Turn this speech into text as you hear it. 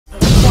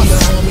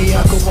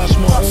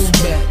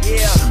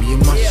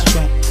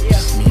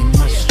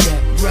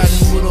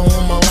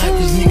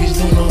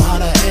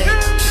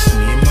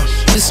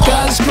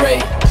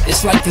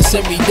practice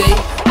every day.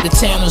 The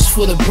town is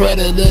full of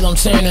predator, I'm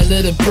turning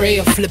to the prey.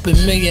 I flip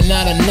 $1 million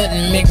out of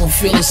nothing, make them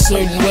feel a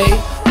certain way.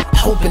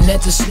 Hoping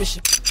that the switch.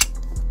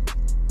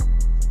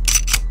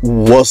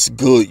 What's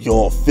good,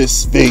 y'all?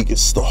 Fisk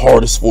Vegas, the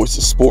hardest voice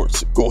of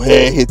sports. Go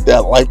ahead, hit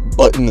that like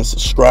button and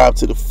subscribe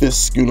to the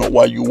Fisk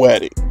while you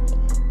at it.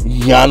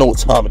 Y'all know what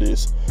time it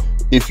is.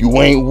 If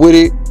you ain't with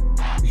it,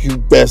 you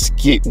best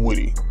get with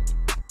it.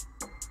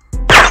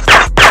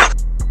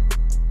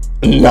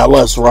 Now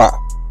let's rock.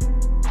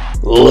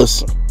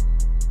 Listen,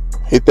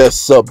 hit that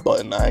sub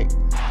button, alright?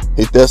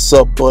 Hit that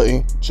sub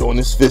button, join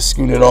this Fisk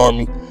Unit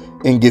army,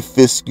 and get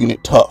Fisk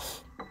Unit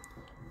tough.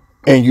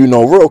 And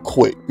real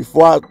quick,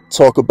 before I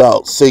talk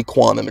about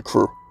Saquon and the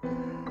crew,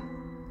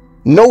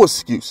 no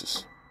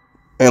excuses.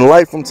 In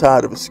life, I'm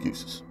tired of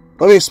excuses.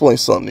 Let me explain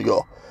something to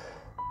y'all.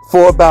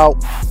 For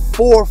about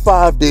 4 or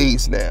 5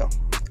 days now,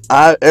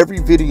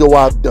 every video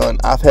I've done,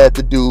 I've had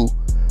to do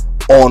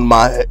on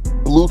my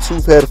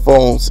Bluetooth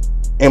headphones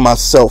and my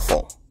cell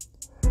phone.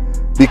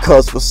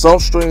 Because for some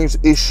strange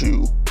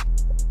issue,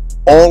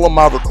 all of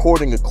my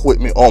recording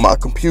equipment on my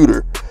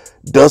computer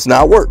does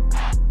not work.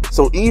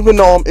 So even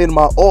though I'm in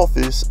my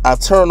office, I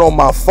turn on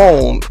my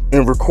phone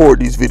and record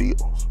these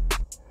videos.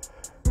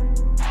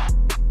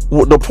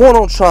 The point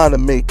I'm trying to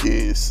make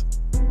is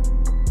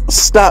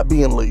stop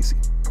being lazy.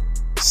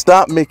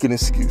 Stop making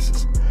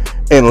excuses.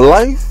 In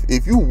life,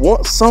 if you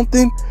want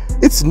something,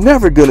 it's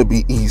never going to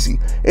be easy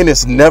and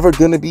it's never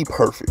going to be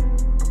perfect.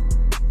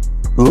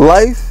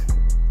 Life,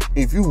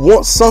 if you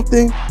want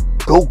something,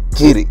 go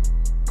get it.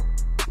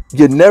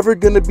 You're never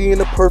going to be in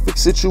a perfect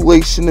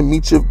situation to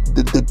meet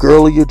the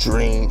girl of your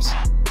dreams.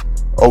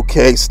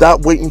 Okay,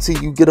 stop waiting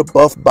till you get a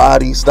buff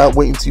body. Stop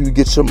waiting till you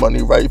get your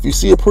money right. If you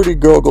see a pretty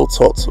girl, go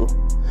talk to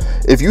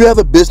her. If you have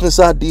a business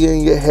idea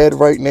in your head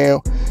right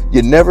now,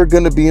 you're never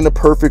going to be in a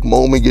perfect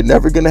moment. You're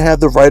never going to have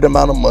the right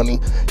amount of money.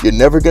 You're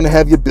never going to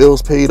have your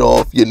bills paid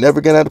off. You're never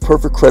going to have the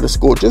perfect credit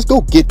score. Just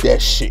go get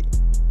that shit.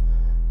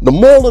 The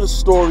moral of the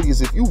story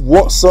is if you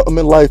want something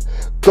in life,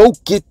 go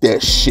get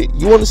that shit.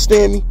 You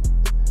understand me?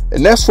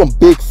 And that's from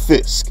Big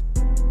Fisk.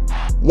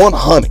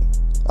 100.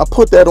 I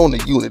put that on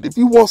the unit. If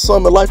you want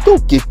something in life, go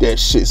get that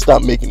shit.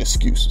 Stop making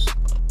excuses.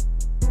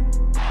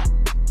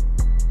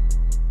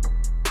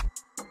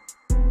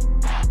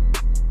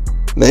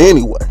 Now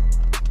anyway,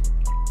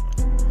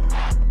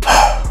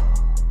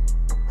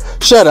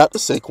 shout out to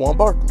Saquon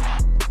Barkley.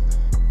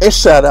 And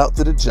shout out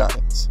to the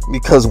Giants.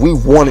 Because we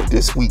won it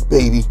this week,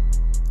 baby.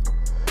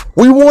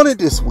 We won it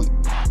this week.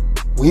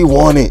 We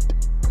won it.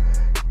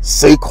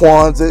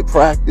 Saquon's at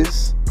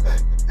practice.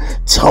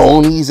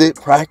 Toney's at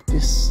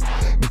practice.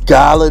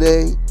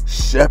 Galladay,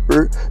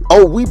 Shepard.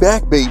 Oh, we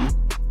back, baby.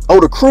 Oh,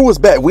 the crew is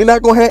back. We're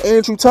not going to have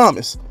Andrew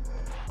Thomas.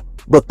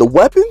 But the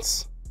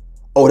weapons?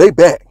 Oh, they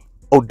back.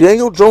 Oh,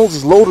 Daniel Jones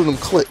is loading them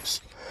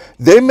clips.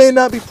 They may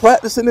not be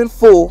practicing in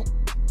full,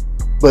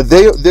 but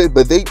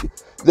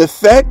the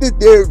fact that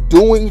they're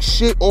doing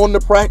shit on the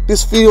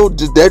practice field,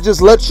 that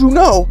just lets you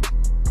know,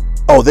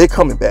 oh, they're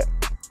coming back.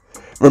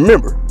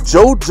 Remember,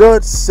 Joe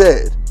Judge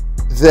said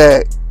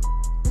that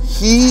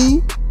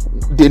he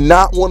did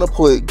not want to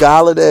put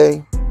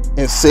Galladay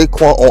and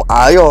Saquon on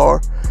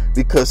IR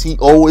because he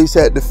always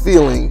had the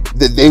feeling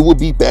that they would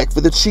be back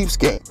for the Chiefs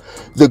game.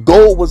 The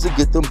goal was to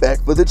get them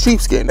back for the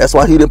Chiefs game. That's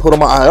why he didn't put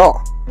them on IR.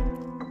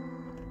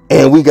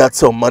 And we got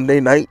till Monday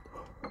night.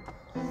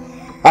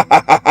 We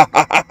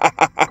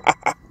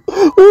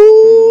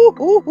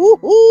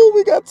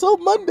got till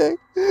Monday.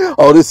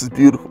 Oh, this is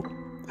beautiful.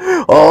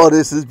 Oh,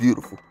 this is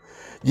beautiful.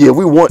 Yeah,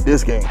 we want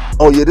this game.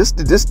 Oh yeah, this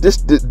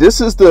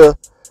is the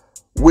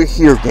we're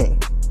here game.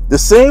 The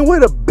same way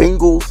the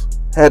Bengals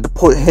had to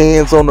put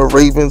hands on the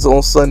Ravens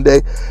on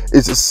Sunday,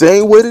 it's the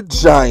same way the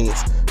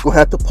Giants gonna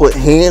have to put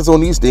hands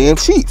on these damn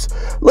Chiefs.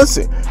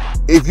 Listen,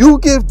 if you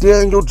give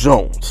Daniel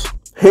Jones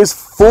his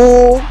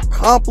full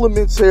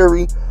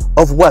complementary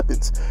of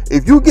weapons,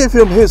 if you give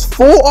him his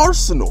full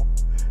arsenal,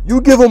 you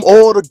give him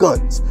all the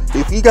guns.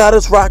 If he got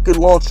his rocket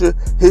launcher,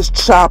 his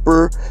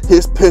chopper,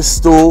 his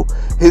pistol,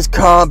 his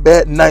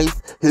combat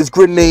knife, his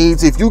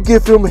grenades, if you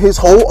give him his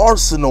whole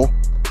arsenal,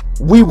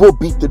 we will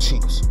beat the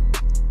Chiefs.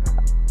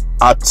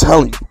 I'm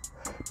telling you,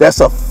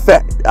 that's a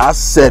fact. I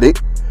said it.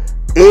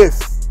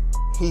 If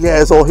he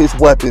has all his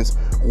weapons,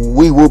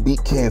 we will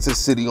beat Kansas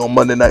City on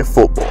Monday Night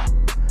Football.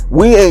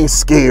 We ain't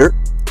scared.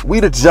 We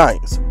the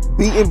Giants.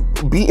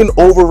 Beating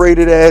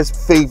overrated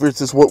ass favorites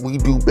is what we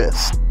do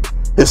best.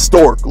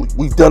 Historically,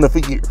 we've done it for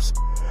years.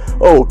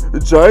 Oh, the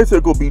Giants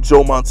are going to beat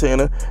Joe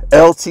Montana.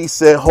 LT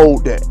said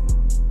hold that.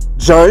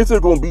 Giants are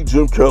going to beat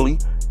Jim Kelly.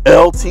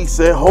 LT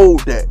said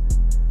hold that.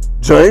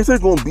 Giants are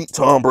going to beat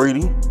Tom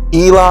Brady.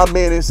 Eli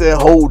Manning said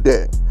hold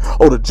that.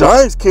 Oh, the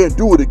Giants can't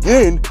do it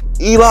again.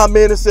 Eli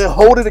Manning said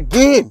hold it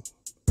again.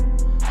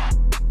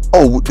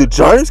 Oh, the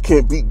Giants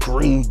can't beat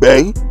Green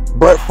Bay.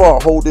 Brett Favre,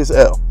 hold this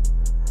L.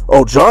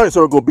 Oh, Giants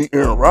are going to beat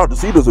Aaron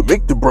Rodgers. He doesn't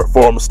make the Brett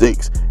Favre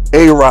mistakes.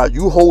 A-Rod,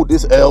 you hold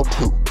this L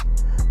too.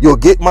 You'll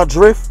get my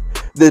drift?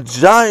 The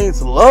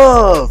Giants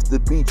love to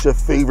beat your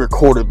favorite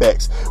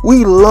quarterbacks.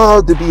 We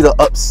love to be the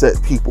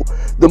upset people.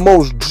 The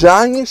most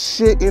Giant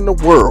shit in the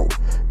world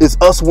is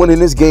us winning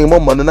this game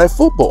on Monday Night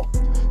Football.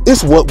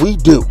 It's what we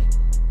do.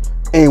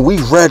 And we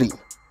ready.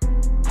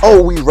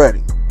 Oh, we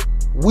ready.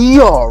 We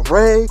are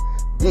ready.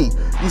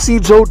 You see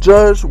Joe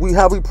Judge,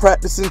 how we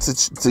practicing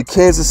to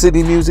Kansas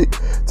City music,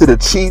 to the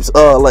Chiefs,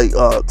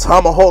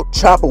 Tomahawk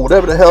Chopper,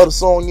 whatever the hell the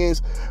song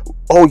is.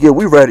 Oh yeah,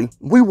 we ready.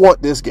 We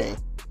want this game.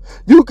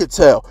 You could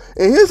tell.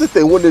 And here's the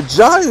thing, when the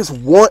Giants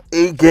want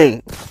a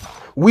game,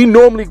 we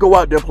normally go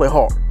out there and play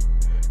hard.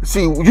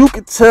 See, you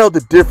can tell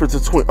the difference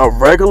between a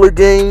regular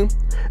game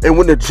and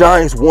when the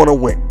Giants want to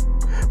win.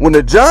 When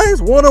the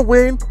Giants want to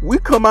win, we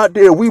come out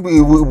there, we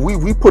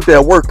put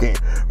that work in.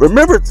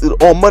 Remember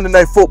on Monday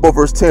Night Football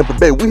versus Tampa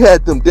Bay, we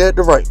had them dead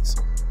to rights.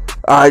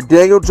 All right,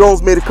 Daniel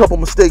Jones made a couple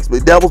mistakes,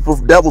 but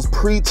that was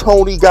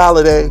pre-Tony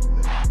Galladay,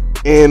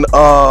 and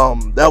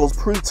that was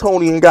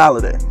pre-Tony and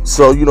Galladay.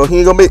 So he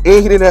ain't gonna make,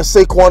 and he didn't have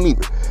Saquon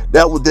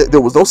either.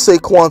 There was no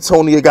Saquon,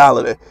 Toney, or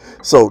Galladay.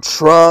 So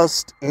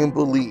trust and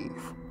believe.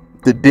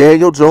 The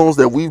Daniel Jones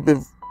that we've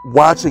been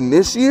watching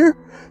this year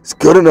is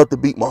good enough to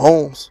beat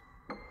Mahomes.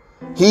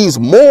 He's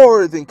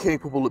more than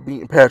capable of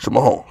beating Patrick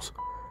Mahomes.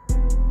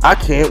 I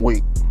can't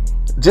wait.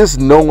 Just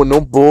knowing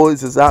them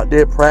boys is out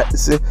there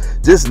practicing,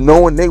 just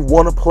knowing they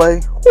want to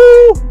play,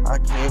 woo, I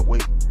can't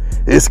wait.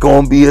 It's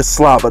going to be a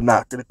slobber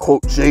knocker. To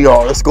quote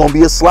JR, it's going to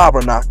be a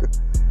slobber knocker.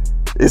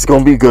 It's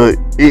going to be good.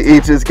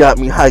 It just got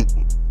me hyped.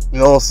 You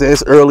know what I'm saying?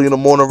 It's early in the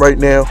morning right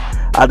now.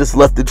 I just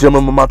left the gym.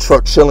 I'm in my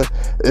truck chilling.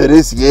 It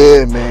is,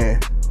 yeah, man.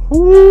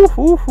 Woo,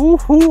 woo, woo,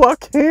 woo. I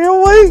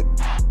can't wait.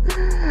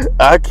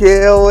 I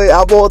can't wait.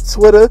 I'm on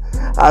Twitter.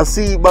 I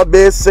see my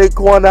man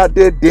Saquon out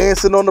there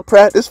dancing on the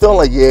practice field.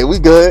 Like, yeah, we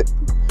good.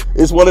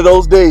 It's one of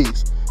those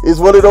days. It's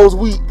one of those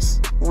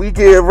weeks. We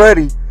get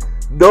ready.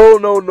 No.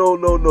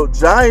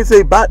 Giants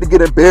ain't about to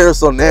get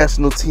embarrassed on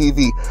national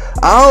TV.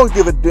 I don't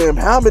give a damn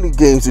how many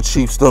games the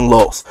Chiefs done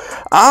lost.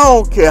 I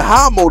don't care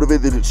how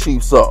motivated the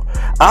Chiefs are.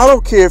 I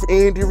don't care if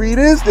Andy Reid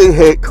is their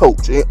head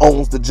coach and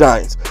owns the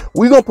Giants.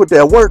 We gonna put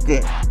that work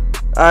in.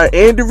 Alright,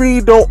 Andy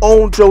Reid don't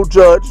own Joe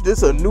Judge. This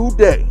is a new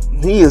day.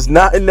 He is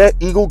not in that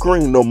eagle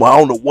green no more. I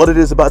don't know what it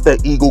is about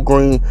that eagle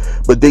green,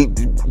 but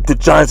the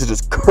Giants are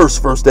just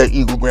cursed versus that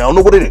eagle green. I don't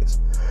know what it is.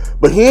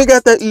 But he ain't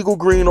got that eagle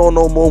green on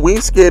no more. We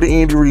ain't scared of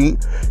Andy Reid.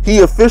 He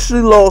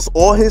officially lost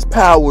all his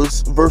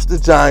powers versus the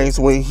Giants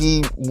when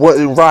he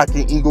wasn't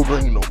rocking eagle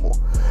green no more.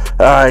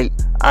 Alright,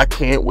 I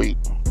can't wait.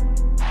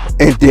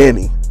 And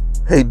Danny,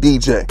 hey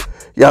DJ,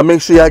 y'all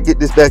make sure y'all get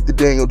this back to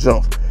Daniel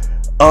Jones.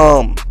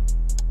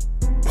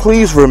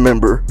 Please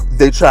remember,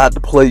 they tried to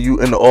play you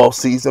in the off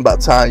season by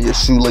tying your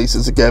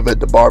shoelaces together at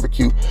the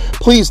barbecue.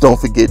 Please don't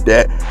forget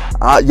that.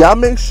 Y'all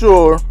make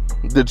sure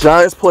the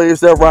Giants players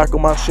that rock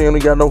on my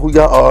channel, y'all know who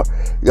y'all are.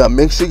 Y'all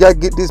make sure y'all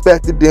get this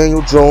back to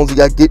Daniel Jones. You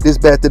gotta get this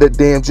back to that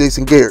damn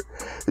Jason Garrett.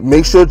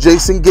 Make sure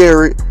Jason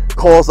Garrett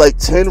calls like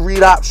 10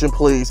 read option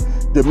plays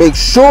to make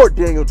sure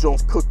Daniel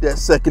Jones cooked that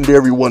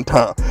secondary one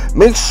time.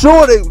 Make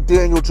sure that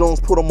Daniel Jones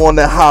put him on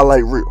that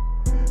highlight reel.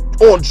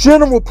 On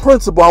general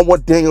principle, I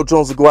want Daniel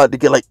Jones to go out to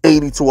get like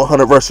 80 to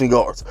 100 rushing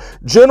yards.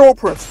 General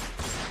principle.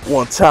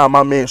 One time,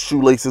 my man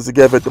shoelaces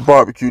together at the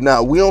barbecue.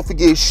 Now, we don't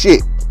forget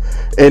shit.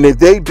 And if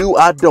they do,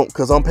 I don't,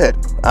 because I'm petty.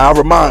 I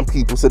remind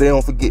people so they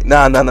don't forget.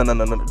 Nah.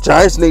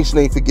 Giants Nation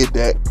ain't forget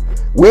that.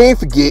 We ain't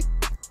forget.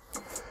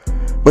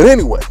 But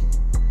anyway,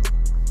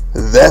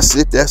 that's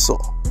it. That's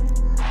all.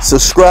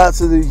 Subscribe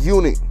to the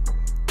unit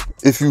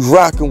if you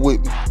rocking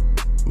with me.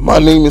 My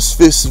name is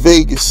Fisk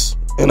Vegas,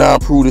 and I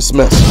approve this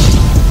message.